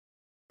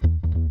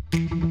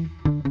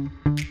Welcome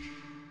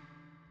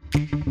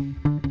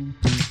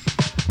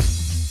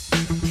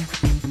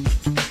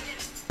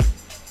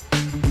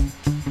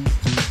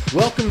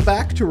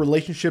back to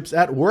Relationships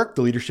at Work,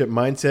 the leadership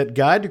mindset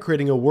guide to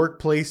creating a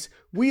workplace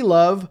we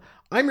love.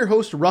 I'm your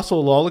host,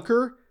 Russell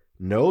Lolliker.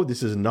 No,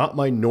 this is not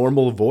my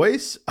normal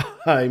voice.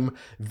 I'm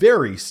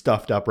very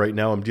stuffed up right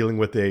now. I'm dealing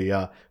with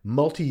a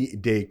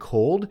multi-day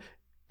cold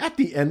at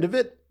the end of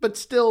it, but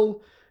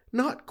still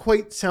not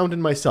quite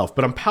sounding myself,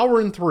 but I'm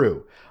powering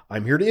through.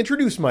 I'm here to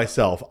introduce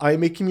myself.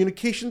 I'm a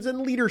communications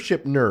and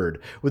leadership nerd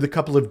with a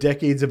couple of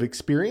decades of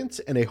experience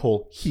and a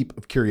whole heap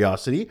of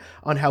curiosity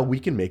on how we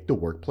can make the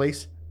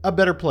workplace a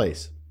better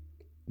place.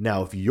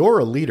 Now, if you're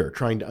a leader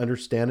trying to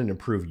understand and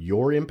improve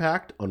your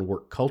impact on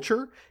work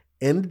culture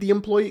and the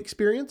employee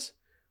experience,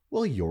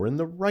 well, you're in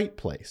the right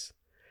place.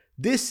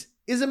 This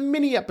is a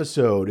mini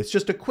episode. It's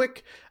just a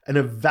quick and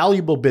a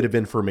valuable bit of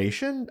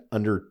information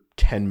under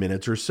 10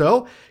 minutes or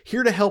so,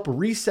 here to help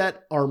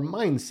reset our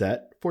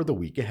mindset for the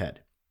week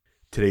ahead.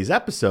 Today's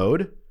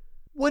episode,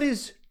 what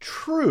is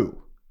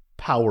true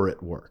power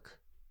at work?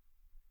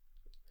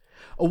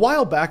 A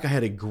while back, I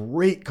had a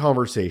great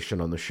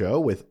conversation on the show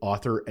with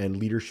author and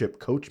leadership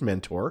coach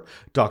mentor,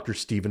 Dr.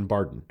 Stephen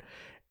Barden.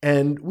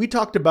 And we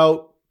talked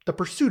about the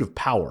pursuit of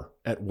power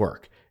at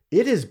work.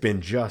 It has been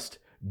just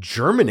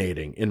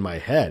germinating in my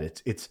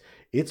head.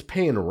 It's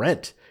paying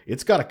rent.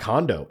 It's got a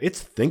condo. It's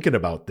thinking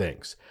about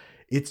things.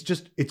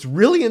 It's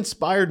really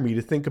inspired me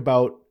to think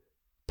about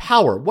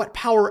power, what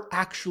power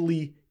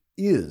actually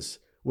is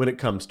when it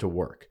comes to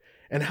work,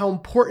 and how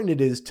important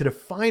it is to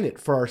define it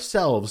for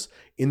ourselves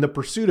in the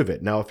pursuit of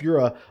it. Now, if you're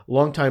a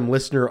longtime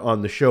listener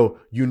on the show,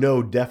 you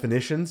know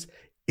definitions.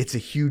 It's a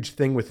huge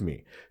thing with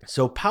me.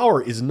 So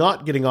power is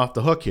not getting off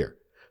the hook here.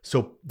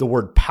 So the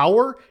word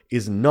power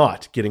is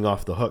not getting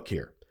off the hook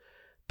here.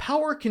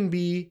 Power can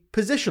be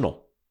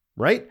positional,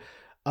 right?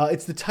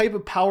 It's the type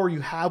of power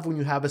you have when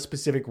you have a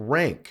specific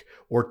rank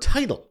or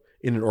title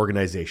in an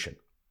organization.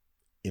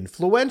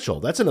 Influential,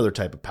 that's another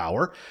type of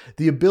power.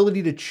 The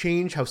ability to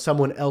change how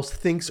someone else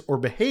thinks or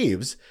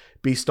behaves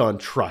based on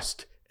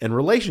trust and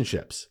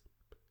relationships.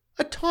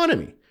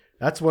 Autonomy,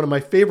 that's one of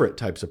my favorite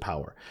types of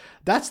power.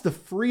 That's the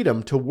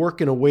freedom to work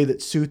in a way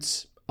that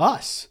suits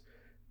us.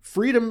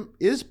 Freedom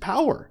is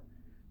power.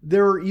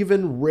 There are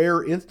even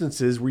rare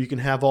instances where you can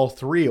have all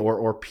three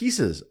or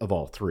pieces of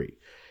all three.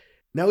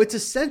 Now, it's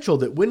essential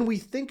that when we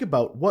think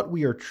about what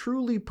we are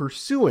truly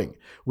pursuing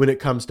when it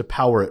comes to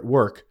power at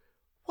work,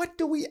 what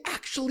do we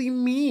actually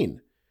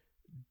mean?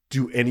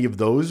 Do any of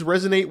those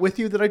resonate with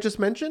you that I just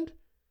mentioned?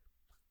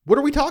 What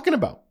are we talking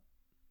about?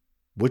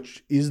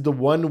 Which is the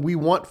one we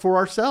want for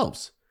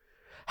ourselves?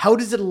 How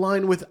does it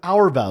align with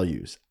our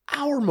values,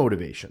 our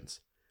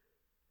motivations?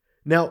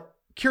 Now,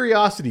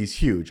 curiosity is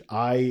huge.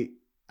 I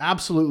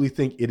absolutely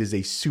think it is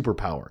a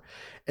superpower.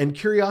 And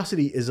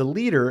curiosity as a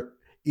leader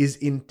is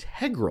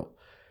integral.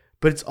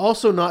 But it's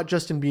also not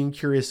just in being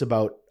curious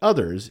about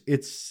others.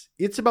 It's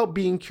about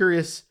being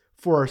curious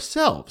for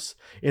ourselves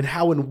and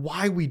how and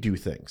why we do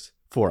things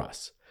for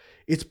us.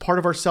 It's part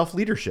of our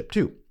self-leadership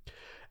too.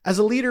 As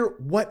a leader,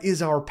 what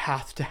is our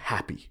path to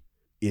happy?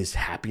 Is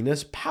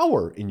happiness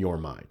power in your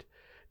mind?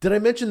 Did I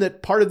mention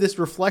that part of this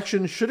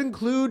reflection should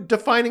include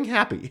defining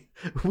happy?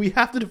 We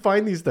have to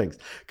define these things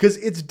because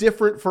it's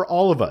different for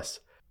all of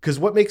us. Because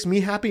what makes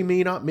me happy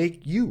may not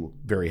make you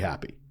very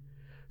happy.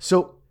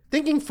 So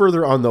thinking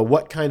further on the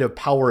what kind of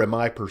power am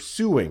I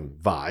pursuing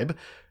vibe,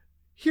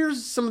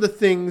 here's some of the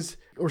things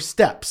or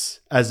steps,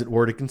 as it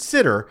were, to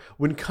consider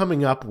when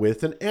coming up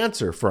with an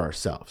answer for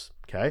ourselves.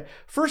 Okay.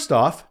 First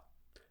off,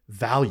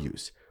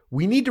 values.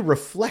 We need to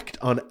reflect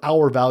on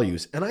our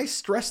values. And I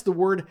stress the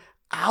word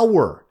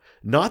our,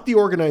 not the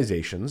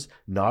organizations,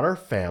 not our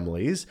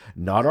families,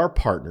 not our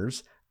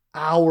partners,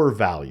 our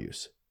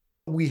values.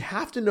 We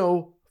have to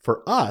know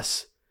for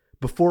us,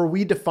 before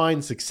we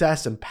define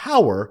success and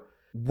power,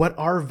 what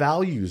our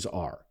values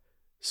are.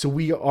 So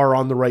we are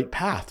on the right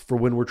path for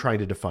when we're trying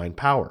to define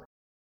power.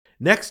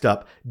 Next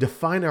up,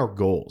 define our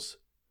goals.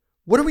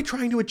 What are we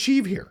trying to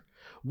achieve here?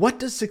 What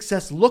does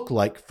success look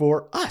like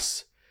for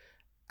us?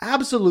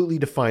 Absolutely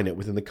define it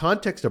within the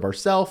context of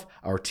ourself,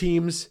 our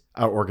teams,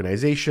 our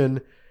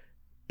organization,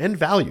 and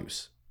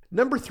values.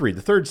 Number 3,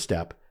 the third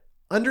step,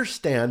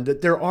 understand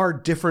that there are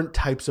different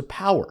types of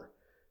power.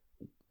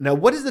 Now,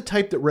 what is the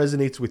type that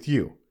resonates with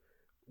you,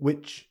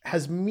 which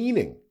has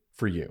meaning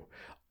for you?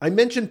 I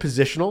mentioned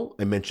positional,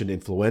 I mentioned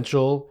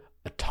influential,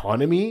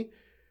 autonomy.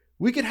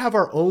 We could have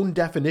our own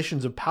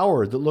definitions of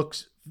power that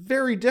looks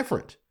very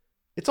different.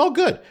 It's all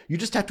good. You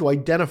just have to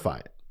identify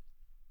it.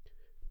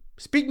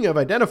 Speaking of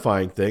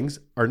identifying things,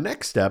 our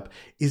next step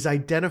is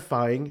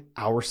identifying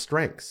our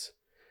strengths.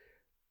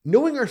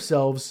 Knowing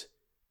ourselves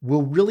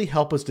will really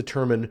help us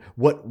determine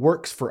what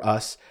works for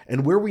us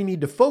and where we need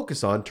to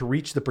focus on to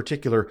reach the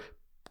particular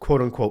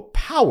quote-unquote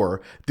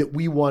power that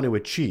we want to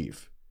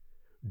achieve.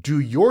 Do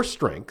your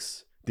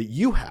strengths that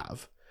you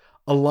have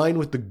align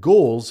with the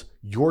goals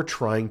you're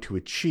trying to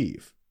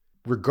achieve?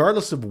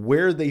 Regardless of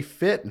where they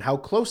fit and how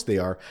close they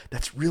are,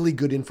 that's really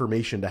good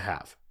information to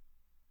have.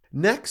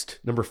 Next,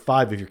 number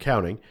 5, if you're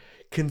counting,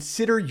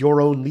 consider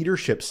your own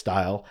leadership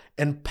style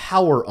and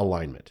power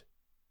alignment.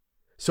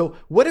 So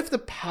what if the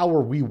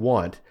power we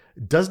want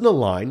doesn't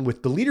align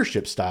with the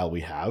leadership style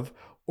we have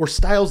or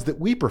styles that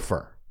we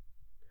prefer?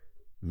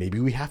 Maybe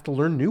we have to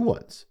learn new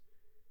ones.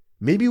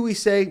 Maybe we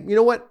say, you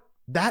know what,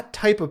 that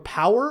type of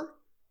power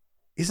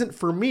isn't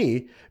for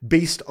me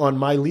based on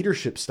my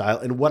leadership style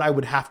and what I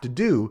would have to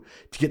do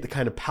to get the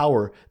kind of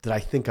power that I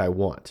think I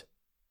want.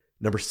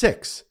 Number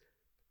 6,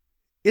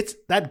 it's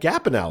that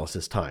gap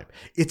analysis time.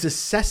 It's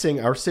assessing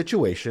our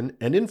situation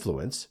and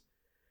influence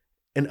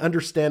and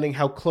understanding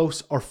how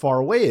close or far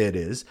away it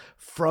is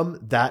from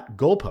that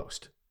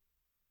goalpost.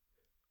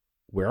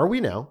 Where are we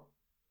now?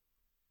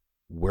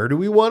 Where do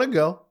we want to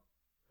go?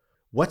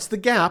 What's the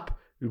gap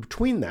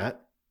between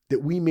that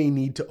we may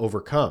need to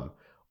overcome,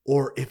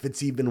 or if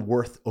it's even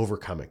worth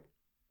overcoming?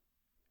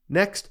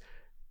 Next,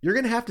 you're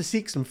going to have to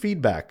seek some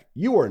feedback.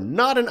 You are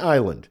not an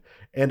island,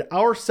 and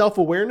our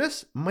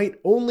self-awareness might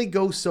only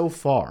go so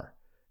far.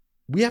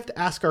 We have to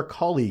ask our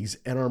colleagues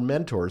and our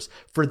mentors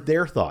for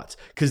their thoughts,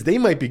 because they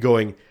might be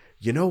going,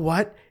 you know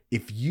what?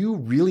 If you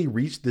really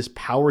reach this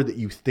power that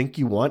you think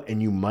you want,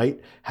 and you might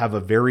have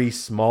a very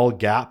small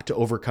gap to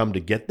overcome to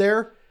get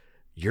there,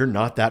 you're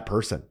not that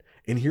person.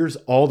 And here's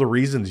all the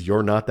reasons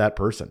you're not that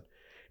person.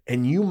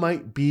 And you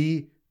might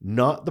be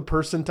not the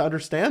person to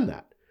understand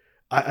that.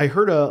 I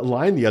heard a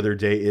line the other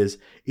day is,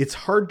 it's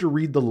hard to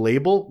read the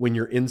label when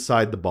you're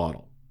inside the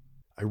bottle.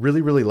 I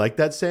really, really like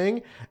that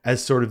saying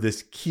as sort of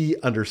this key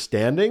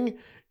understanding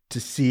to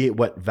see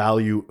what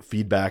value,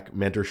 feedback,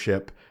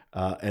 mentorship,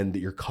 and that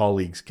your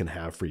colleagues can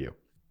have for you.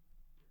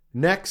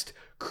 Next,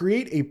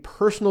 create a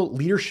personal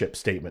leadership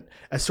statement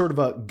as sort of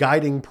a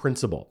guiding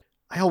principle.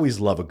 I always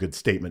love a good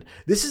statement.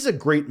 This is a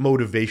great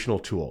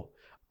motivational tool.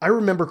 I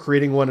remember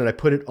creating one and I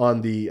put it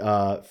on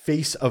the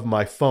face of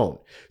my phone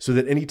so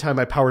that anytime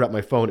I powered up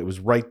my phone, it was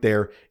right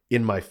there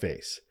in my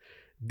face.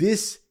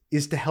 This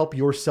is to help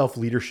your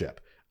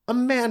self-leadership, a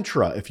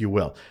mantra, if you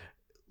will.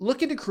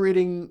 Look into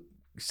creating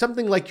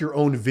something like your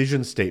own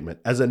vision statement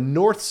as a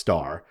North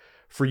Star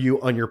for you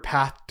on your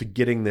path to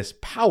getting this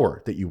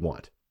power that you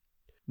want.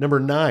 Number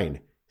 9,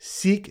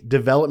 seek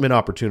development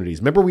opportunities.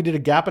 Remember we did a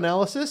gap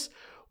analysis?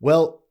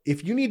 Well,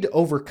 if you need to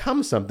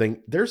overcome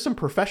something, there's some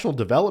professional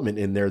development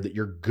in there that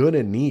you're going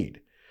to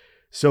need.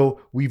 So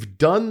we've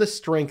done the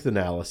strength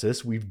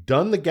analysis. We've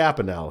done the gap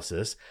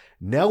analysis.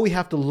 Now we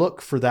have to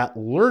look for that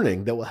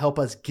learning that will help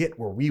us get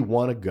where we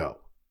want to go.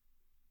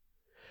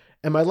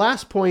 And my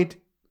last point,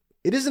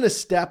 it isn't a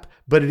step,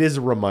 but it is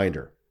a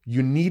reminder.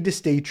 You need to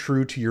stay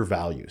true to your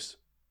values.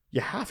 You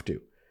have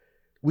to.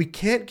 We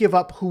can't give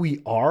up who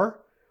we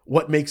are,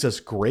 what makes us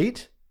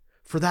great,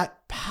 for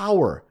that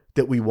power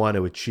that we want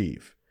to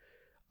achieve.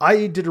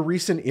 I did a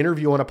recent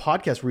interview on a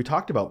podcast where we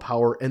talked about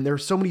power, and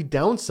there's so many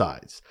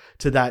downsides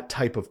to that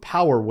type of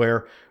power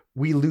where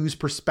we lose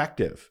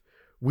perspective.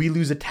 We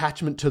lose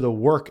attachment to the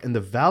work and the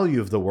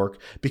value of the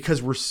work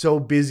because we're so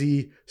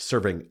busy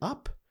serving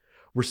up.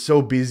 We're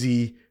so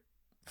busy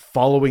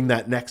following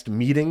that next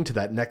meeting to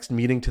that next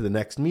meeting to the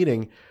next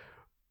meeting,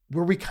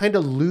 where we kind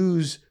of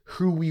lose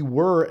who we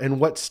were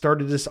and what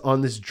started us on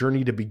this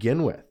journey to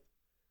begin with.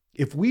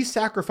 If we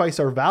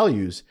sacrifice our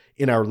values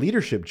in our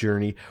leadership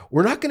journey,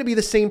 we're not going to be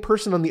the same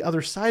person on the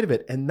other side of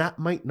it, and that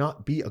might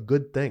not be a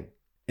good thing.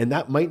 And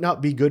that might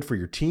not be good for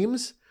your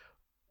teams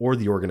or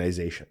the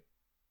organization.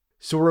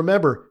 So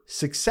remember,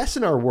 success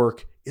in our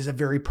work is a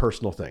very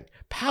personal thing.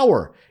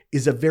 Power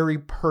is a very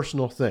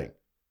personal thing.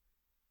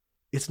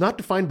 It's not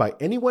defined by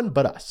anyone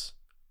but us.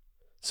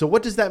 So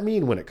what does that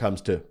mean when it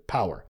comes to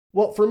power?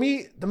 Well, for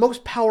me, the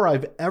most power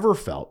I've ever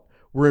felt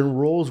were in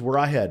roles where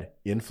I had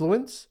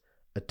influence,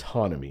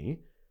 autonomy,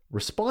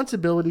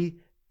 responsibility,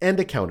 and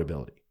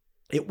accountability.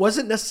 It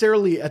wasn't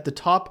necessarily at the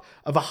top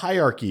of a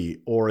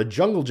hierarchy or a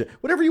jungle gym,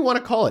 whatever you want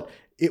to call it.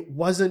 It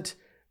wasn't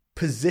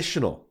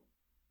positional,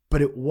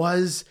 but it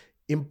was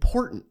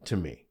important to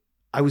me.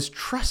 I was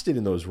trusted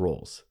in those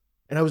roles,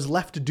 and I was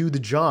left to do the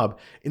job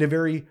in a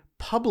very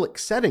public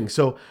setting.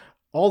 So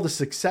all the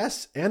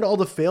success and all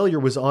the failure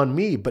was on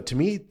me, but to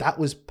me, that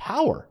was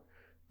power.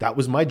 That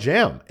was my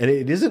jam, and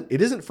it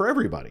isn't for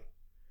everybody.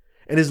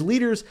 And as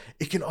leaders,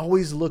 it can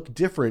always look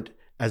different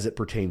as it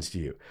pertains to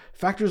you.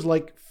 Factors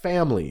like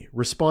family,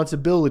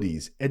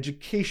 responsibilities,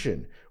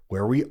 education,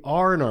 where we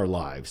are in our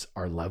lives,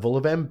 our level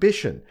of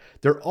ambition,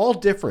 they're all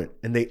different,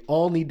 and they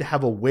all need to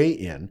have a weigh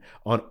in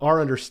on our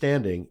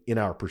understanding in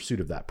our pursuit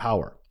of that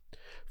power.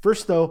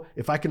 First, though,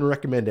 if I can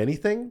recommend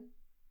anything,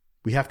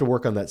 we have to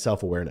work on that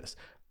self-awareness.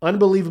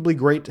 Unbelievably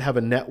great to have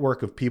a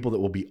network of people that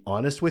will be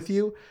honest with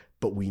you,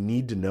 but we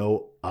need to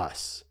know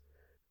us.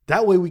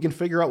 That way we can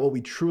figure out what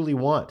we truly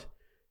want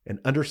and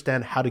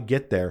understand how to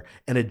get there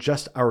and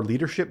adjust our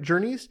leadership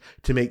journeys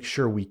to make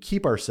sure we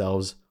keep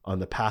ourselves on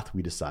the path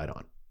we decide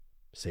on.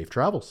 Safe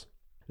travels.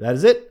 That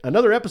is it.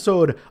 Another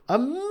episode, a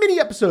mini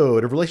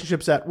episode of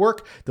Relationships at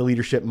Work, the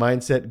Leadership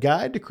Mindset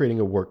Guide to Creating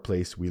a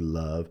Workplace We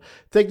Love.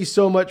 Thank you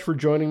so much for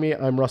joining me.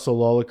 I'm Russell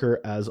Lawlicker,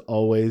 as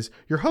always,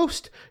 your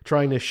host,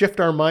 trying to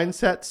shift our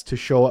mindsets to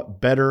show up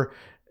better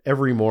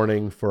every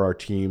morning for our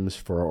teams,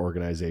 for our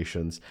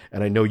organizations.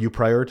 And I know you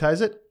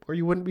prioritize it, or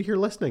you wouldn't be here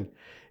listening.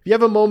 If you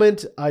have a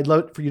moment, I'd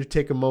love for you to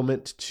take a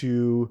moment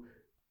to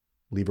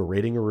leave a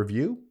rating or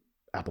review.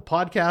 Apple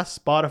Podcasts,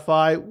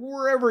 Spotify,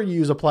 wherever you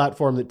use a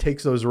platform that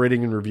takes those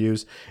rating and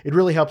reviews. It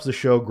really helps the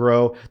show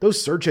grow.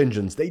 Those search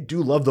engines, they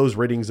do love those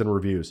ratings and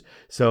reviews.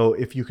 So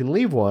if you can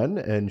leave one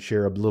and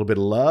share a little bit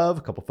of love,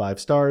 a couple 5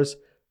 stars,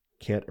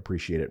 can't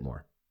appreciate it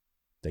more.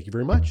 Thank you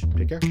very much.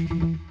 Take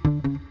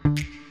care.